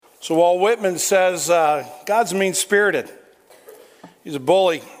So Walt Whitman says, God's mean-spirited. He's a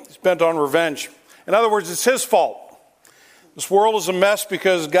bully. He's bent on revenge. In other words, it's his fault. This world is a mess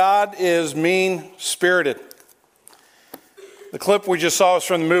because God is mean-spirited. The clip we just saw is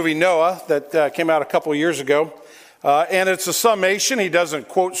from the movie Noah that came out a couple of years ago. And it's a summation. He doesn't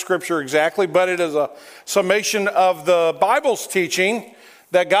quote Scripture exactly, but it is a summation of the Bible's teaching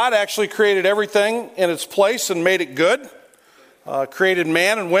that God actually created everything in its place and made it good. Created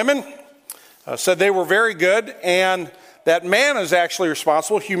man and women, said they were very good, and that man is actually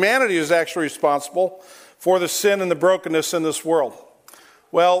responsible, humanity is actually responsible for the sin and the brokenness in this world.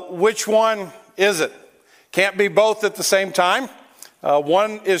 Well, which one is it? Can't be both at the same time.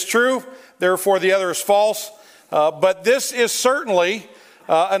 One is true, therefore the other is false. But this is certainly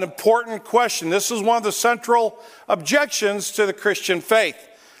an important question. This is one of the central objections to the Christian faith.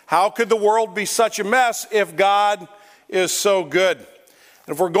 How could the world be such a mess if God is so good?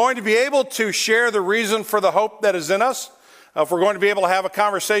 And if we're going to be able to share the reason for the hope that is in us, if we're going to be able to have a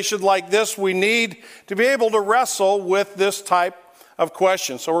conversation like this, we need to be able to wrestle with this type of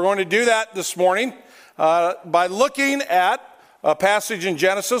question. So we're going to do that this morning by looking at a passage in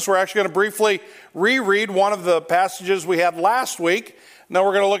Genesis. We're actually going to briefly reread one of the passages we had last week. Now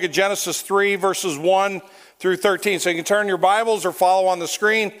we're going to look at Genesis 3, verses 1 through 13. So you can turn your Bibles or follow on the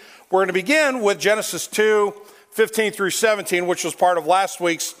screen. We're going to begin with Genesis 2, 15 through 17, which was part of last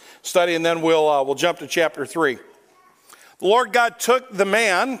week's study, and then we'll jump to chapter 3. The Lord God took the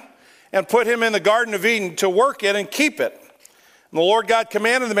man and put him in the Garden of Eden to work it and keep it. And the Lord God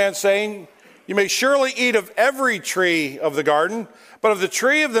commanded the man, saying, "You may surely eat of every tree of the garden, but of the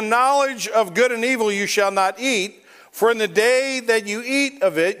tree of the knowledge of good and evil you shall not eat, for in the day that you eat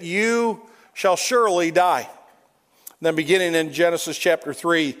of it, you shall surely die." And then beginning in Genesis chapter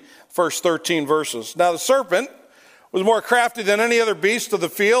 3, first 13 verses. Now the serpent was more crafty than any other beast of the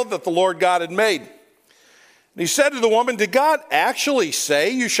field that the Lord God had made. And he said to the woman, "Did God actually say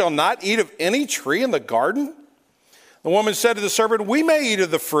you shall not eat of any tree in the garden?" The woman said to the serpent, "We may eat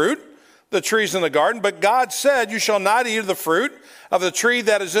of the fruit, the trees in the garden, but God said, you shall not eat of the fruit of the tree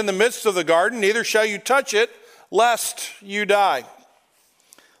that is in the midst of the garden, neither shall you touch it, lest you die."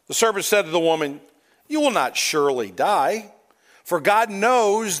 The serpent said to the woman, "You will not surely die. For God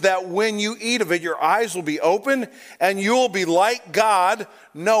knows that when you eat of it, your eyes will be open, and you will be like God,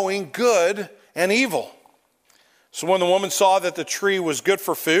 knowing good and evil." So when the woman saw that the tree was good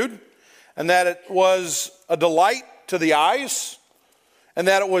for food, and that it was a delight to the eyes, and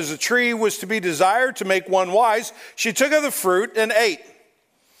that it was a tree was to be desired to make one wise, she took of the fruit and ate.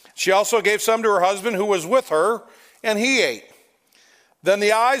 She also gave some to her husband who was with her, and he ate. Then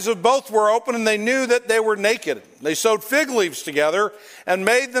the eyes of both were open, and they knew that they were naked. They sewed fig leaves together and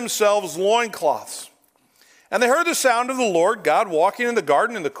made themselves loincloths. And they heard the sound of the Lord God walking in the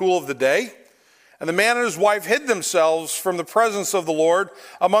garden in the cool of the day. And the man and his wife hid themselves from the presence of the Lord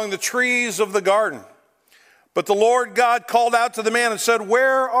among the trees of the garden. But the Lord God called out to the man and said,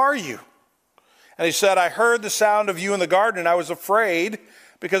 "Where are you?" And he said, "I heard the sound of you in the garden, and I was afraid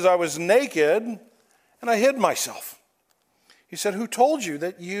because I was naked, and I hid myself." He said, "Who told you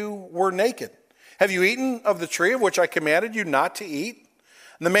that you were naked? Have you eaten of the tree of which I commanded you not to eat?"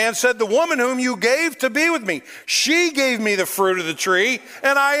 And the man said, "The woman whom you gave to be with me, she gave me the fruit of the tree,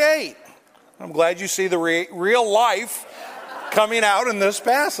 and I ate." I'm glad you see the real life coming out in this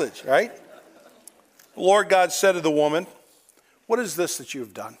passage, right? The Lord God said to the woman, "What is this that you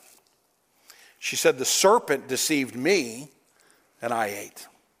have done?" She said, "The serpent deceived me, and I ate."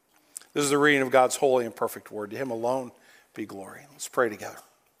 This is the reading of God's holy and perfect word. To him alone be glory. Let's pray together.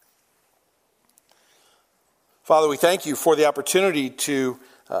 Father, we thank you for the opportunity to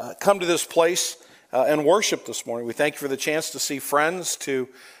come to this place and worship this morning. We thank you for the chance to see friends, to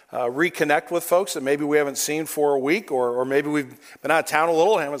reconnect with folks that maybe we haven't seen for a week, or maybe we've been out of town a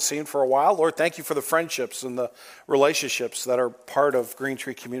little and haven't seen for a while. Lord, thank you for the friendships and the relationships that are part of Green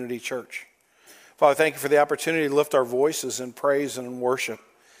Tree Community Church. Father, thank you for the opportunity to lift our voices in praise and in worship.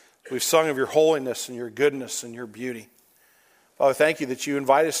 We've sung of your holiness and your goodness and your beauty. Father, thank you that you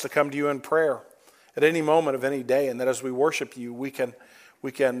invite us to come to you in prayer at any moment of any day, and that as we worship you, we can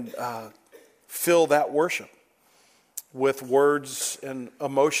fill that worship with words and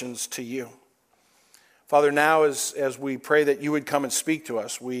emotions to you. Father, now as we pray that you would come and speak to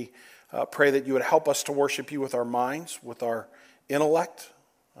us, we pray that you would help us to worship you with our minds, with our intellect,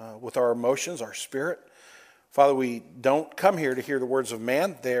 with our emotions, our spirit. Father, we don't come here to hear the words of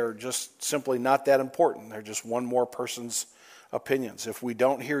man. They're just simply not that important. They're just one more person's opinions. If we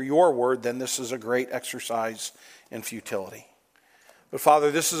don't hear your word, then this is a great exercise in futility. But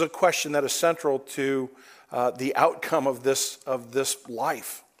Father, this is a question that is central to the outcome of this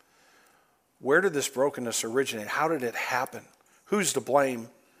life. where did this brokenness originate? How did it happen? Who's to blame?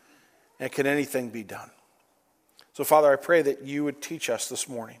 And can anything be done? So, Father, I pray that you would teach us this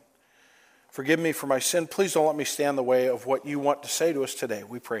morning. Forgive me for my sin. Please don't let me stand in the way of what you want to say to us today.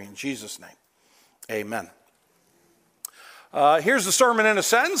 We pray in Jesus' name. Amen. Here's the sermon in a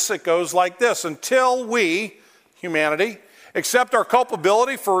sentence. It goes like this. Until we, humanity, accept our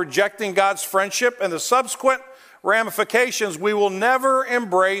culpability for rejecting God's friendship and the subsequent ramifications, we will never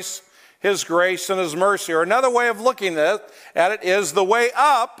embrace his grace and his mercy. Or another way of looking at it is the way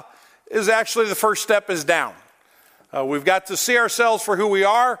up is actually the first step is down. We've got to see ourselves for who we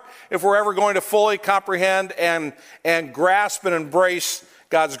are if we're ever going to fully comprehend and grasp and embrace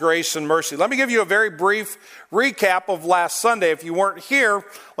God's grace and mercy. Let me give you a very brief recap of last Sunday. If you weren't here,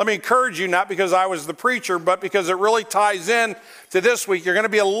 let me encourage you, not because I was the preacher, but because it really ties in to this week. You're going to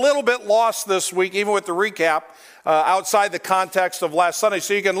be a little bit lost this week, even with the recap, outside the context of last Sunday.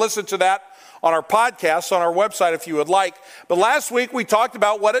 So you can listen to that on our podcast, on our website if you would like. But last week we talked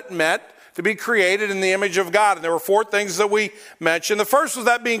about what it meant to be created in the image of God. And there were 4 things that we mentioned. The first was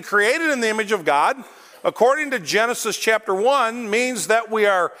that being created in the image of God, according to Genesis chapter 1, means that we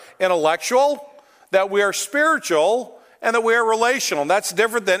are intellectual, that we are spiritual, and that we are relational. And that's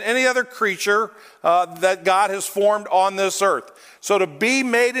different than any other creature that God has formed on this earth. So to be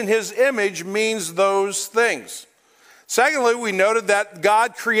made in his image means those things. Secondly, we noted that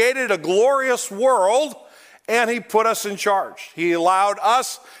God created a glorious world and he put us in charge. He allowed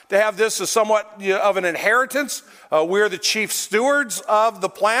us to have this as somewhat of an inheritance. We're the chief stewards of the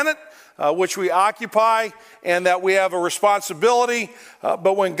planet, which we occupy, and that we have a responsibility.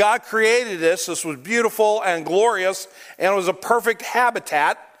 But when God created this was beautiful and glorious, and it was a perfect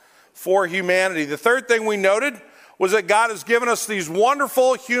habitat for humanity. The third thing we noted was that God has given us these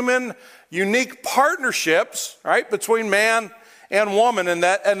wonderful human, unique partnerships, right, between man and woman, and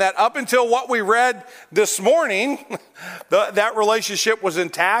that up until what we read this morning, that relationship was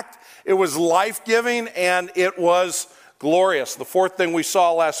intact, it was life-giving, and it was glorious. The fourth thing we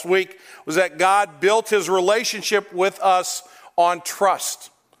saw last week was that God built his relationship with us on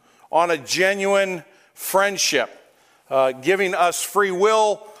trust, on a genuine friendship, giving us free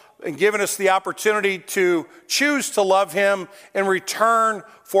will and giving us the opportunity to choose to love him in return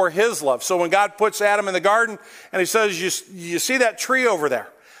for his love. So when God puts Adam in the garden and he says, you see that tree over there?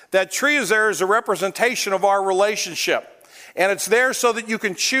 That tree is there as a representation of our relationship. And it's there so that you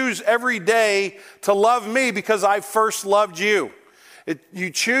can choose every day to love me because I first loved you.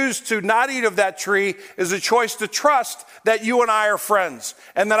 You choose to not eat of that tree is a choice to trust that you and I are friends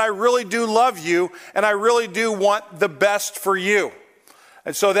and that I really do love you and I really do want the best for you.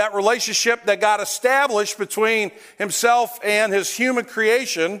 And so that relationship that God established between himself and his human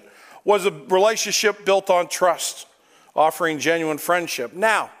creation was a relationship built on trust, offering genuine friendship.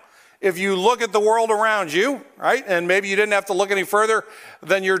 Now, if you look at the world around you, right, and maybe you didn't have to look any further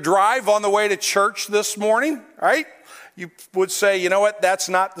than your drive on the way to church this morning, right, you would say, you know what, that's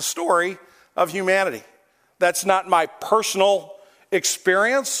not the story of humanity. That's not my personal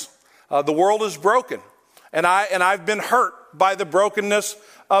experience. The world is broken, and I've been hurt by the brokenness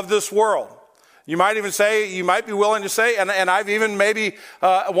of this world. You might be willing to say, and I've even maybe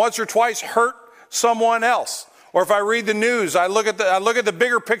once or twice hurt someone else. Or if I read the news, I look at the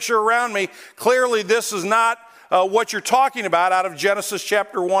bigger picture around me. Clearly, this is not what you're talking about out of Genesis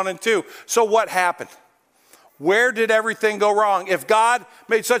chapter 1 and 2. So what happened? Where did everything go wrong? If God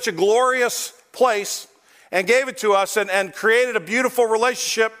made such a glorious place and gave it to us and created a beautiful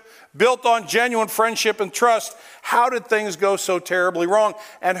relationship built on genuine friendship and trust, how did things go so terribly wrong?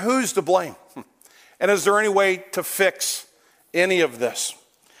 And who's to blame? And is there any way to fix any of this?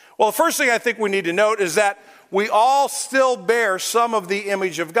 Well, the first thing I think we need to note is that we all still bear some of the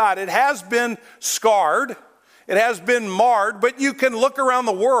image of God. It has been scarred. It has been marred, but you can look around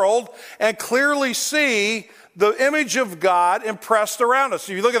the world and clearly see the image of God impressed around us.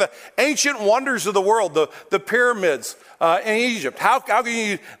 If you look at the ancient wonders of the world, the pyramids in Egypt, how can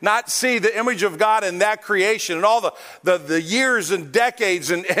you not see the image of God in that creation and all the years and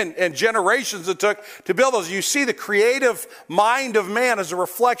decades and generations it took to build those? You see the creative mind of man as a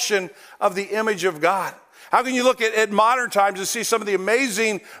reflection of the image of God. How can you look at modern times and see some of the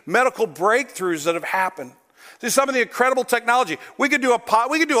amazing medical breakthroughs that have happened? See some of the incredible technology. We could do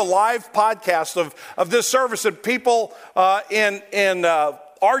a live podcast of this service, and people in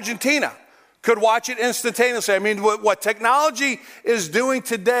Argentina could watch it instantaneously. I mean, what technology is doing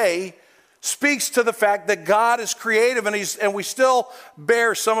today speaks to the fact that God is creative, and we still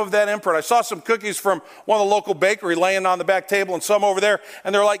bear some of that imprint. I saw some cookies from one of the local bakery laying on the back table, and some over there,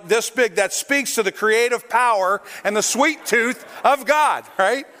 and they're like this big. That speaks to the creative power and the sweet tooth of God,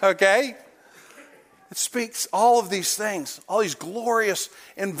 right? Okay. It speaks all of these things, all these glorious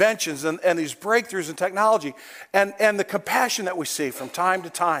inventions and these breakthroughs in technology and the compassion that we see from time to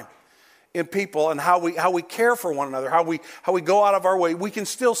time in people and how we care for one another, how we go out of our way. We can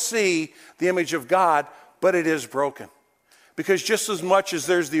still see the image of God, but it is broken. Because just as much as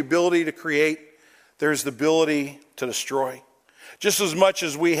there's the ability to create, there's the ability to destroy. Just as much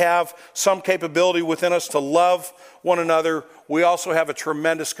as we have some capability within us to love one another, we also have a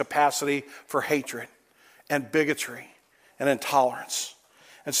tremendous capacity for hatred and bigotry and intolerance.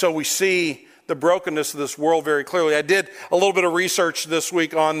 And so we see the brokenness of this world very clearly. I did a little bit of research this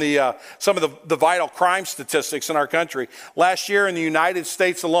week on some of the vital crime statistics in our country. Last year in the United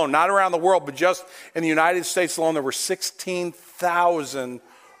States alone, not around the world, but just in the United States alone, there were 16,000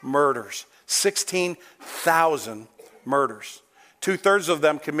 murders. 16,000 murders. 2/3 of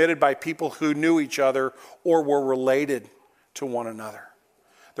them committed by people who knew each other or were related to one another.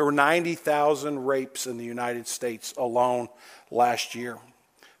 There were 90,000 rapes in the United States alone last year.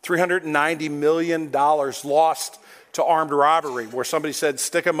 $390 million lost to armed robbery, where somebody said,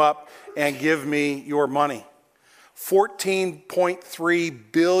 stick them up and give me your money.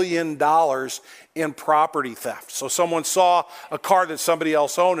 $14.3 billion in property theft. So someone saw a car that somebody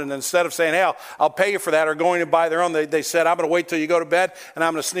else owned, and instead of saying, hey, I'll pay you for that, or going to buy their own, they said, I'm going to wait till you go to bed, and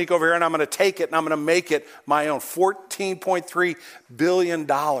I'm going to sneak over here, and I'm going to take it, and I'm going to make it my own. $14.3 billion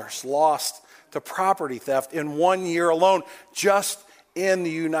lost to property theft in 1 year alone, just in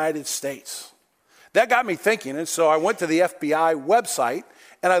the United States. That got me thinking, and so I went to the FBI website,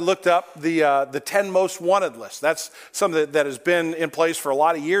 and I looked up the 10 most wanted list. That's something that has been in place for a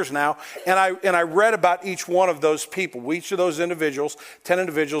lot of years now. And I read about each one of those people, each of those individuals, 10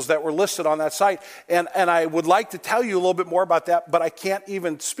 individuals that were listed on that site. And I would like to tell you a little bit more about that, but I can't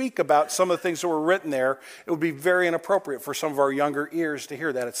even speak about some of the things that were written there. It would be very inappropriate for some of our younger ears to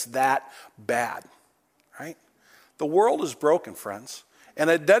hear that. It's that bad, right? The world is broken, friends. And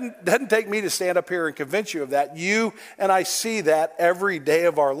it doesn't take me to stand up here and convince you of that. You and I see that every day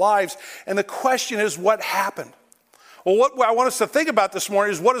of our lives. And the question is, what happened? Well, what I want us to think about this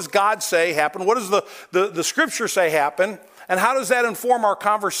morning is, what does God say happened? What does the Scripture say happened? And how does that inform our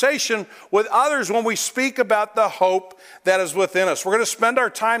conversation with others when we speak about the hope that is within us? We're going to spend our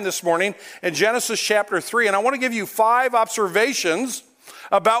time this morning in Genesis chapter 3. And I want to give you 5 observations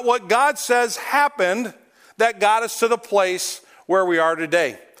about what God says happened that got us to the place where we are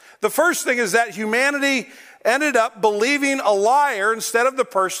today. The first thing is that humanity ended up believing a liar instead of the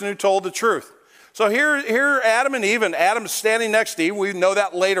person who told the truth. So here Adam and Eve, and Adam's standing next to Eve. We know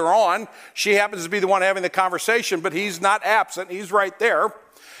that later on. She happens to be the one having the conversation, but he's not absent. He's right there.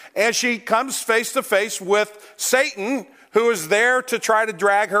 And she comes face to face with Satan, who is there to try to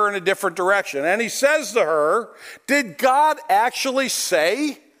drag her in a different direction. And he says to her, did God actually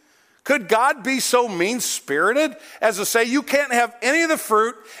say? Could God be so mean-spirited as to say you can't have any of the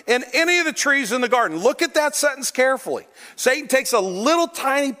fruit in any of the trees in the garden? Look at that sentence carefully. Satan takes a little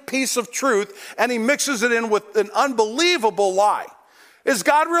tiny piece of truth and he mixes it in with an unbelievable lie. Is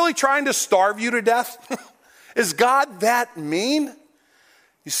God really trying to starve you to death? Is God that mean?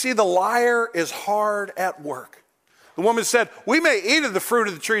 You see, the liar is hard at work. The woman said, we may eat of the fruit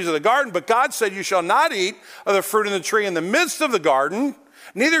of the trees of the garden, but God said you shall not eat of the fruit of the tree in the midst of the garden.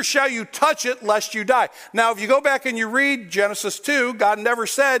 Neither shall you touch it lest you die. Now, if you go back and you read Genesis 2, God never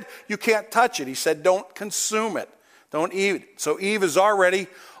said you can't touch it. He said don't consume it. Don't eat it. So Eve is already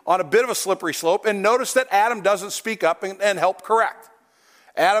on a bit of a slippery slope. And notice that Adam doesn't speak up and help correct.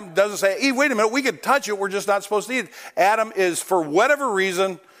 Adam doesn't say, Eve, wait a minute, we can touch it. We're just not supposed to eat it. Adam is, for whatever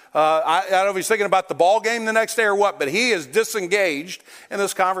reason, I don't know if he's thinking about the ball game the next day or what, but he is disengaged in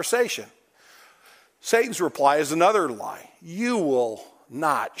this conversation. Satan's reply is another lie. You will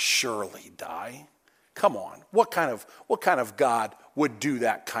not surely die. Come on. What kind of God would do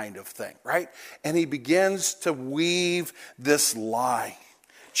that kind of thing, right? And he begins to weave this lie.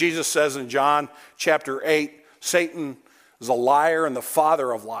 Jesus says in John chapter 8, Satan is a liar and the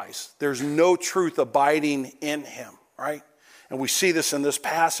father of lies. There's no truth abiding in him, right? And we see this in this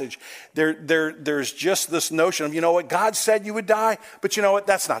passage. There's just this notion of, you know what, God said you would die, but you know what,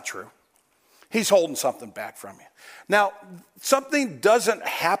 that's not true. He's holding something back from you. Now, something doesn't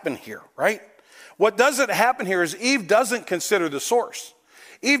happen here, right? What doesn't happen here is Eve doesn't consider the source.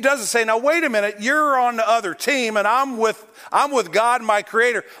 Eve doesn't say, now wait a minute, you're on the other team and I'm with God, my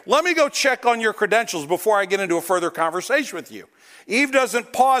creator. Let me go check on your credentials before I get into a further conversation with you. Eve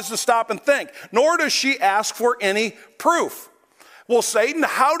doesn't pause to stop and think, nor does she ask for any proof. well, Satan,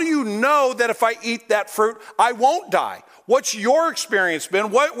 how do you know that if I eat that fruit, I won't die? What's your experience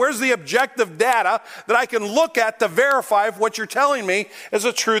been? Where's the objective data that I can look at to verify if what you're telling me is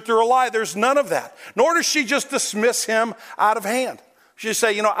a truth or a lie? There's none of that. Nor does she just dismiss him out of hand. She just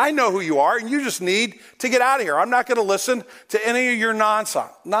say, I know who you are, and you just need to get out of here. I'm not going to listen to any of your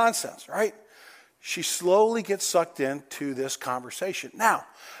nonsense, right? She slowly gets sucked into this conversation. Now,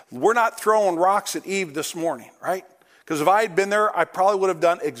 we're not throwing rocks at Eve this morning, right? Because if I had been there, I probably would have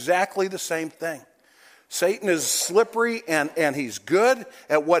done exactly the same thing. Satan is slippery and he's good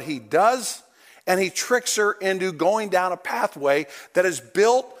at what he does, and he tricks her into going down a pathway that is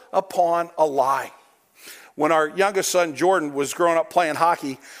built upon a lie. When our youngest son, Jordan, was growing up playing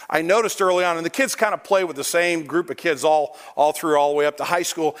hockey, I noticed early on, and the kids kind of play with the same group of kids all the way up to high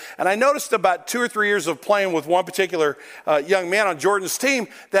school, and I noticed about 2 or 3 years of playing with one particular young man on Jordan's team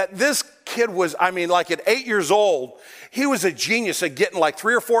that this kid was, like at 8 years old, he was a genius at getting like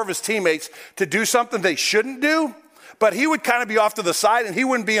 3 or 4 of his teammates to do something they shouldn't do, but he would kind of be off to the side and he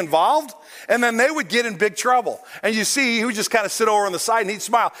wouldn't be involved, and then they would get in big trouble. And you see, he would just kind of sit over on the side and he'd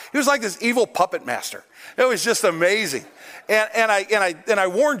smile. He was like this evil puppet master. It was just amazing. And I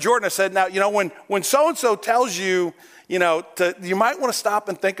warned Jordan, I said, now, when so-and-so tells you, you might want to stop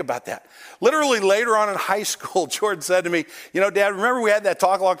and think about that. Literally later on in high school, Jordan said to me, Dad, remember we had that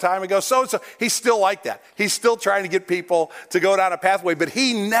talk a long time ago? So-and-so, he's still like that. He's still trying to get people to go down a pathway, but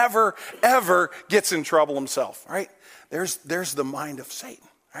he never, ever gets in trouble himself, right? There's the mind of Satan,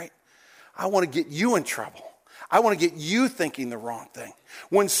 right? I want to get you in trouble. I want to get you thinking the wrong thing.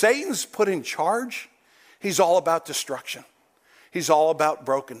 When Satan's put in charge, he's all about destruction. He's all about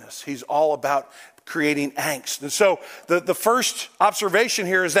brokenness. He's all about creating angst. And so the first observation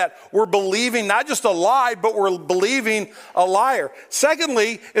here is that we're believing not just a lie, but we're believing a liar.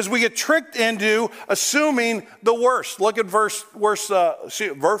 Secondly, is we get tricked into assuming the worst. Look at verse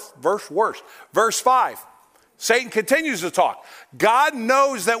 5. Satan continues to talk. God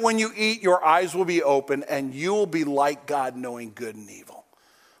knows that when you eat, your eyes will be open and you will be like God, knowing good and evil.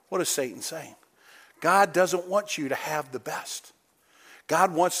 What is Satan saying? God doesn't want you to have the best.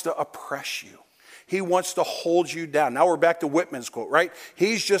 God wants to oppress you. He wants to hold you down. Now we're back to Whitman's quote, right?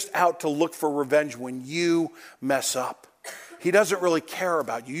 He's just out to look for revenge when you mess up. He doesn't really care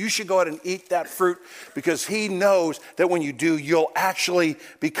about you. You should go ahead and eat that fruit because he knows that when you do, you'll actually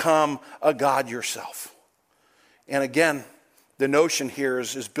become a God yourself. And again, the notion here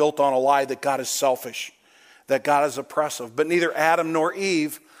is built on a lie that God is selfish, that God is oppressive. But neither Adam nor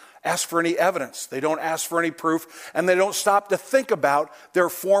Eve ask for any evidence. They don't ask for any proof, and they don't stop to think about their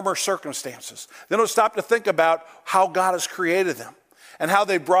former circumstances. They don't stop to think about how God has created them and how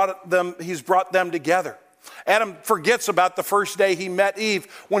he's brought them together. Adam forgets about the first day he met Eve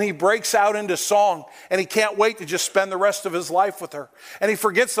when he breaks out into song, and he can't wait to just spend the rest of his life with her. And he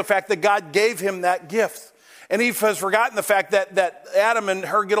forgets the fact that God gave him that gift. And Eve has forgotten the fact that Adam and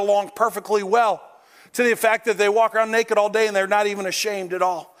her get along perfectly well, to the fact that they walk around naked all day and they're not even ashamed at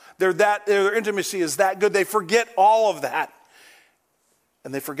all. Their intimacy is that good. They forget all of that.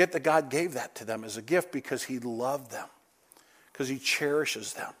 And they forget that God gave that to them as a gift because he loved them, because he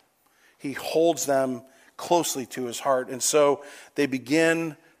cherishes them. He holds them closely to his heart. And so they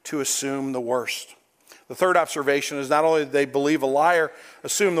begin to assume the worst. The third observation is not only do they believe a liar,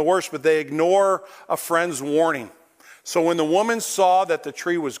 assume the worst, but they ignore a friend's warning. So when the woman saw that the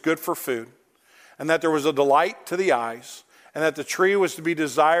tree was good for food, and that there was a delight to the eyes, and that the tree was to be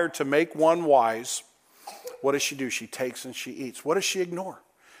desired to make one wise, what does she do? She takes and she eats. What does she ignore?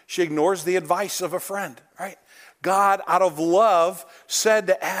 She ignores the advice of a friend, right? God, out of love, said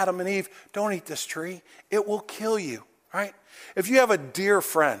to Adam and Eve, don't eat this tree. It will kill you, right? If you have a dear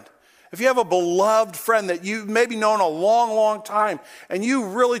friend, if you have a beloved friend that you've maybe known a long, long time, and you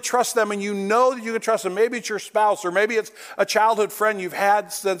really trust them and you know that you can trust them, maybe it's your spouse or maybe it's a childhood friend you've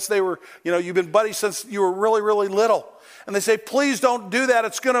had since they were, you've been buddies since you were really, really little. And they say, please don't do that.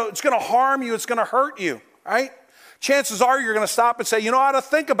 It's gonna harm you. It's gonna hurt you, right? Chances are you're going to stop and say, I ought to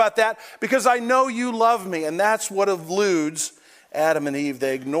think about that because I know you love me. And that's what eludes Adam and Eve.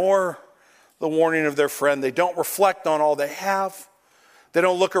 They ignore the warning of their friend. They don't reflect on all they have. They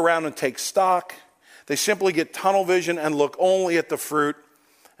don't look around and take stock. They simply get tunnel vision and look only at the fruit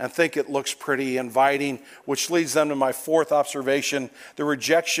and think it looks pretty inviting, which leads them to my fourth observation, the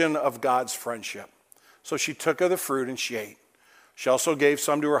rejection of God's friendship. So she took of the fruit and she ate. She also gave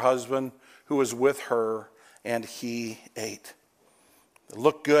some to her husband who was with her, and he ate. It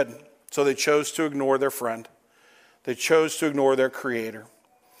looked good, so they chose to ignore their friend. They chose to ignore their creator.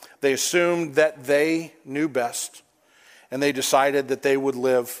 They assumed that they knew best, and they decided that they would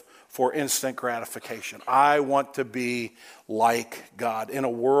live for instant gratification. I want to be like God. In a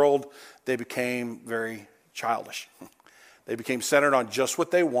world, they became very childish. They became centered on just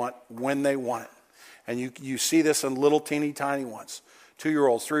what they want, when they want it. And you see this in little teeny tiny ones.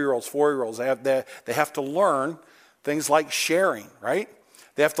 2-year-olds, 3-year-olds, 4-year-olds. They have to learn things like sharing, right?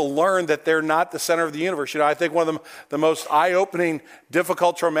 They have to learn that they're not the center of the universe. I think one of the most eye-opening,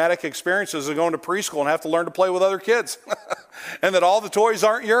 difficult, traumatic experiences is going to preschool and have to learn to play with other kids. And that all the toys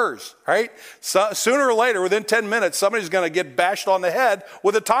aren't yours, right? So, sooner or later, within 10 minutes, somebody's going to get bashed on the head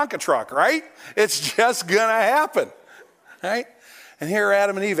with a Tonka truck, right? It's just going to happen, right? And here are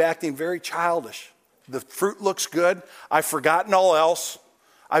Adam and Eve acting very childish. The fruit looks good. I've forgotten all else.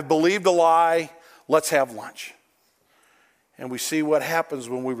 I've believed a lie. Let's have lunch. And we see what happens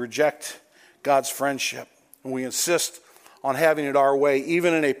when we reject God's friendship. And we insist on having it our way,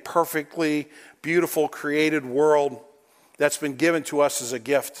 even in a perfectly beautiful, created world that's been given to us as a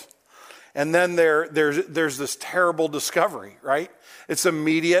gift. And then there's this terrible discovery, right? It's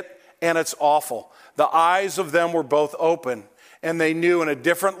immediate and it's awful. The eyes of them were both open, and they knew in a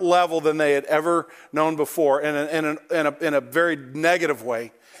different level than they had ever known before, in a very negative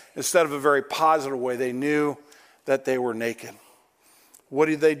way instead of a very positive way. They knew that they were naked. What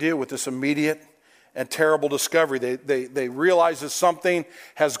did they do with this immediate and terrible discovery? They realize that something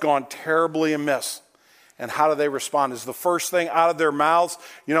has gone terribly amiss. And how do they respond? Is the first thing out of their mouths,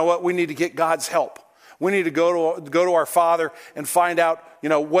 you know what, we need to get God's help. We need to go to our Father and find out,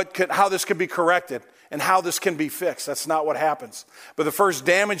 how this can be corrected and how this can be fixed. That's not what happens. But the first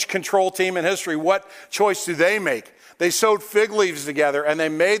damage control team in history, what choice do they make? They sewed fig leaves together and they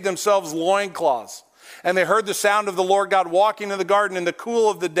made themselves loincloths. And they heard the sound of the Lord God walking in the garden in the cool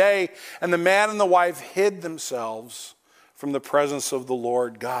of the day, and the man and the wife hid themselves from the presence of the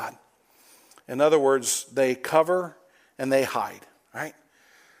Lord God. In other words, they cover and they hide, right?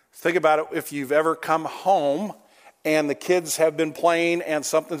 Think about it if you've ever come home and the kids have been playing and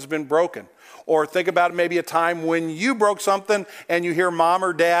something's been broken. Or think about maybe a time when you broke something and you hear mom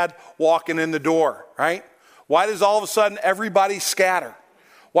or dad walking in the door, right? Why does all of a sudden everybody scatter?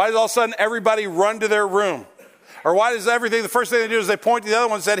 Why does all of a sudden everybody run to their room? Or why does the first thing they do is they point to the other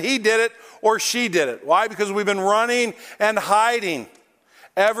one and said, he did it or she did it. Why? Because we've been running and hiding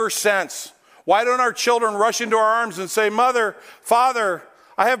ever since. Why don't our children rush into our arms and say, Mother, Father,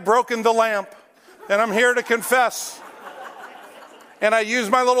 I have broken the lamp and I'm here to confess. And I used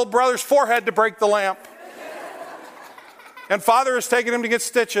my little brother's forehead to break the lamp. And Father has taken him to get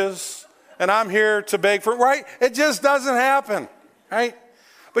stitches and I'm here to beg for it, right? It just doesn't happen, right?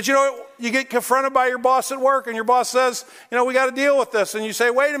 But you get confronted by your boss at work and your boss says, we got to deal with this. And you say,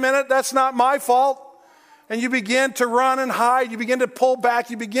 wait a minute, that's not my fault. And you begin to run and hide. You begin to pull back.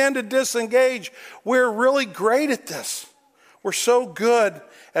 You begin to disengage. We're really great at this. We're so good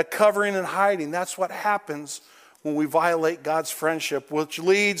at covering and hiding. That's what happens when we violate God's friendship, which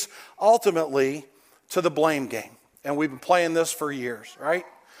leads ultimately to the blame game. And we've been playing this for years, right?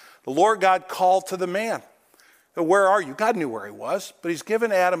 The Lord God called to the man. Where are you? God knew where he was, but he's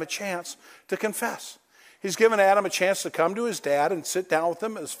given Adam a chance to confess. He's given Adam a chance to come to his dad and sit down with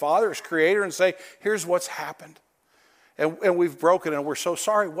him, his father, his creator, and say, here's what's happened. And we've broken and we're so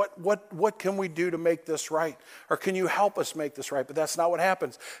sorry. What can we do to make this right? Or can you help us make this right? But that's not what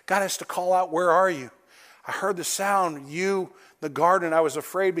happens. God has to call out, where are you? I heard the sound, the garden. I was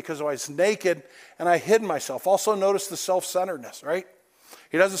afraid because I was naked and I hid myself. Also notice the self-centeredness, right?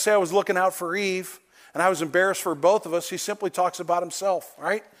 He doesn't say I was looking out for Eve and I was embarrassed for both of us. He simply talks about himself,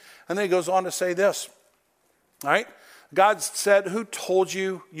 right? And then he goes on to say this. All right? God said, who told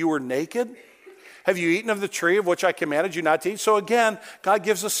you you were naked? Have you eaten of the tree of which I commanded you not to eat? So again, God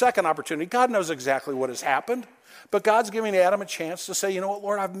gives a second opportunity. God knows exactly what has happened. But God's giving Adam a chance to say, you know what,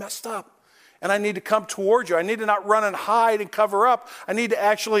 Lord, I've messed up. And I need to come toward you. I need to not run and hide and cover up. I need to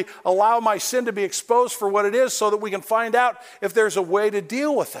actually allow my sin to be exposed for what it is so that we can find out if there's a way to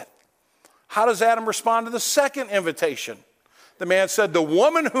deal with it. How does Adam respond to the second invitation? The man said, the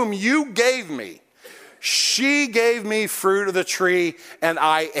woman whom you gave me, she gave me fruit of the tree and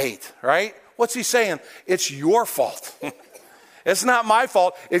I ate, right? What's he saying? It's your fault. It's not my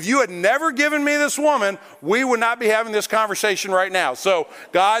fault. If you had never given me this woman, we would not be having this conversation right now. So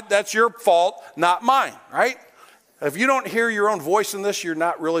God, that's your fault, not mine, right? If you don't hear your own voice in this, you're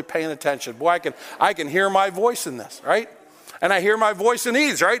not really paying attention. Boy, I can hear my voice in this, right? And I hear my voice in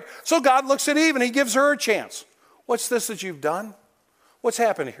Eve's, right? So God looks at Eve and he gives her a chance. What's this that you've done? What's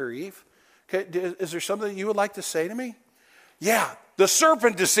happened here, Eve? Okay, is there something that you would like to say to me? Yeah, the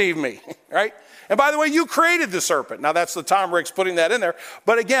serpent deceived me, right? And by the way, you created the serpent. Now that's the Tom Ricks putting that in there.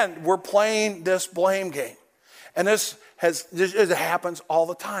 But again, we're playing this blame game. And this it happens all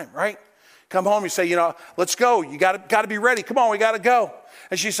the time, right? Come home, you say, let's go. You got to be ready. Come on, we got to go.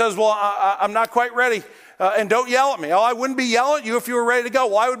 And she says, well, I'm not quite ready. And don't yell at me. Oh, I wouldn't be yelling at you if you were ready to go.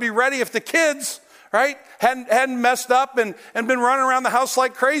 Well, I would be ready if the kids, right, hadn't messed up and been running around the house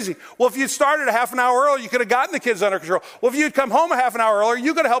like crazy. Well, if you'd started a half an hour early, you could have gotten the kids under control. Well, if you'd come home a half an hour earlier,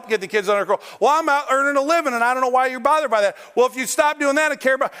 you could have helped get the kids under control. Well, I'm out earning a living, and I don't know why you're bothered by that. Well, if you'd stop doing that and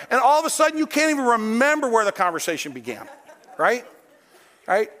care about, and all of a sudden you can't even remember where the conversation began, right?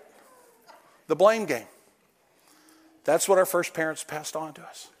 Right? The blame game. That's what our first parents passed on to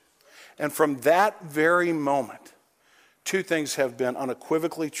us. And from that very moment, two things have been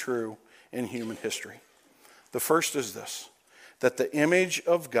unequivocally true in human history. The first is this, that the image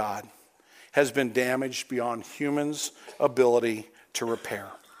of God has been damaged beyond humans' ability to repair.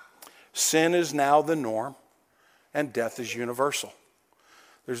 Sin is now the norm, and death is universal.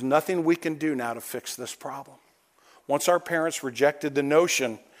 There's nothing we can do now to fix this problem. Once our parents rejected the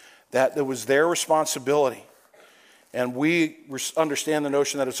notion that it was their responsibility, and we understand the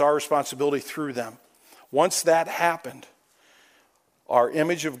notion that it's our responsibility through them. Once that happened, our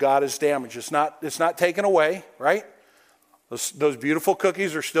image of God is damaged. It's not taken away, right? Those beautiful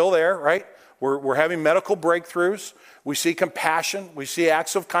cookies are still there, right? We're having medical breakthroughs. We see compassion. We see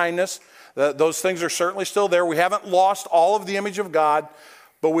acts of kindness. Those things are certainly still there. We haven't lost all of the image of God,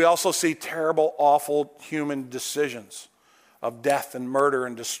 but we also see terrible, awful human decisions of death and murder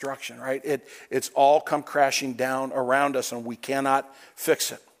and destruction, right? It's all come crashing down around us, and we cannot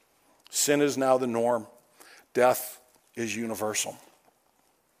fix it. Sin is now the norm. Death is universal.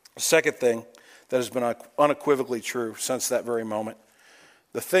 The second thing that has been unequivocally true since that very moment,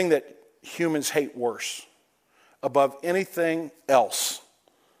 the thing that humans hate worse above anything else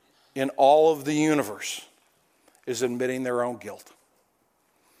in all of the universe is admitting their own guilt.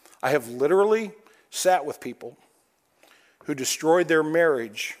 I have literally sat with people who destroyed their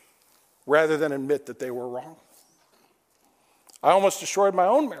marriage rather than admit that they were wrong. I almost destroyed my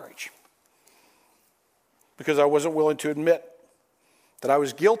own marriage because I wasn't willing to admit that I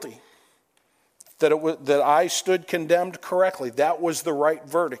was guilty, that I stood condemned correctly. That was the right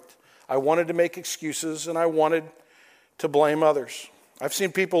verdict. I wanted to make excuses, and I wanted to blame others. I've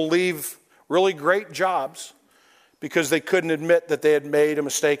seen people leave really great jobs because they couldn't admit that they had made a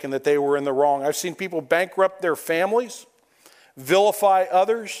mistake and that they were in the wrong. I've seen people bankrupt their families, vilify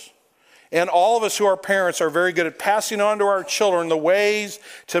others, and all of us who are parents are very good at passing on to our children the ways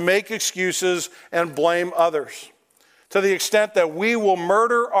to make excuses and blame others, to the extent that we will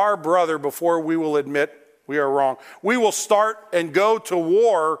murder our brother before we will admit we are wrong. We will start and go to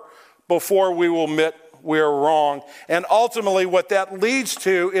war before we will admit we are wrong. And ultimately what that leads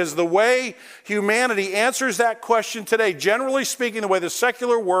to is the way humanity answers that question today. Generally speaking, the way the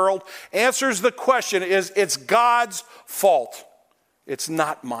secular world answers the question is it's God's fault. It's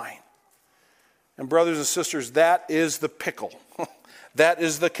not mine. And brothers and sisters, that is the pickle. That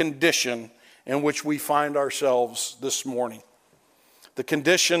is the condition in which we find ourselves this morning. The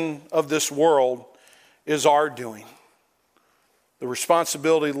condition of this world is our doing. The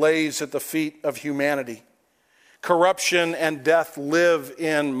responsibility lays at the feet of humanity. Corruption and death live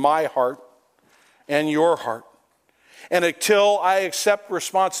in my heart and your heart. And until I accept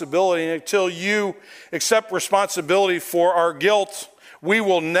responsibility, and until you accept responsibility for our guilt, we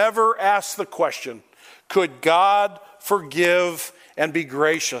will never ask the question, could God forgive and be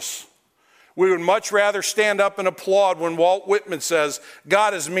gracious? We would much rather stand up and applaud when Walt Whitman says,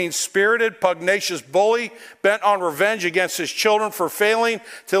 God is mean-spirited, pugnacious bully, bent on revenge against his children for failing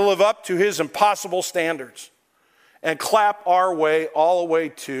to live up to his impossible standards, and clap our way all the way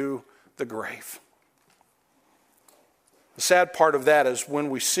to the grave. The sad part of that is when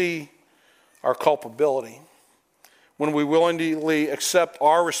we see our culpability, when we willingly accept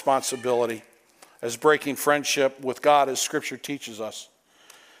our responsibility as breaking friendship with God as Scripture teaches us,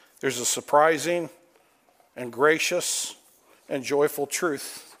 there's a surprising and gracious and joyful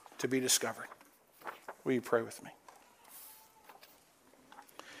truth to be discovered. Will you pray with me?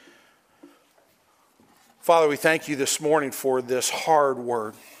 Father, we thank you this morning for this hard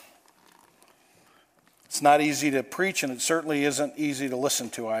word. It's not easy to preach, and it certainly isn't easy to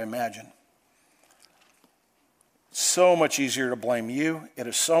listen to, I imagine. It's so much easier to blame you. It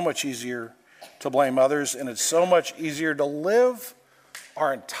is so much easier to blame others, and it's so much easier to live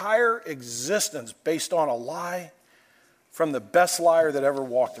our entire existence based on a lie from the best liar that ever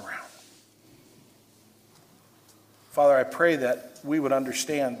walked around. Father, I pray that we would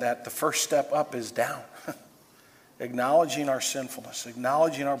understand that the first step up is down. Acknowledging our sinfulness,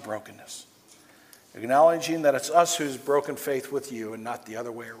 acknowledging our brokenness, acknowledging that it's us who's broken faith with you and not the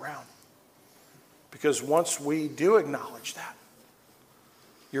other way around. Because once we do acknowledge that,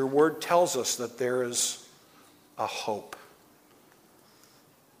 your word tells us that there is a hope.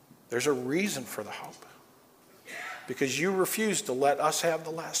 There's a reason for the hope. Because you refuse to let us have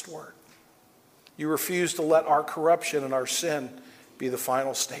the last word. You refuse to let our corruption and our sin be the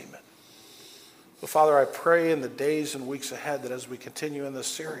final statement. So, Father, I pray in the days and weeks ahead that as we continue in this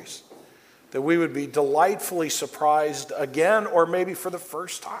series, that we would be delightfully surprised again, or maybe for the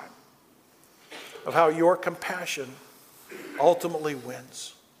first time, of how your compassion ultimately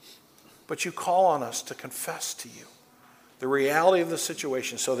wins. But you call on us to confess to you the reality of the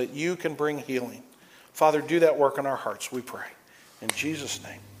situation so that you can bring healing. Father, do that work in our hearts, we pray. In Jesus'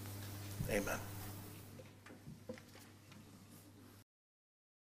 name, amen.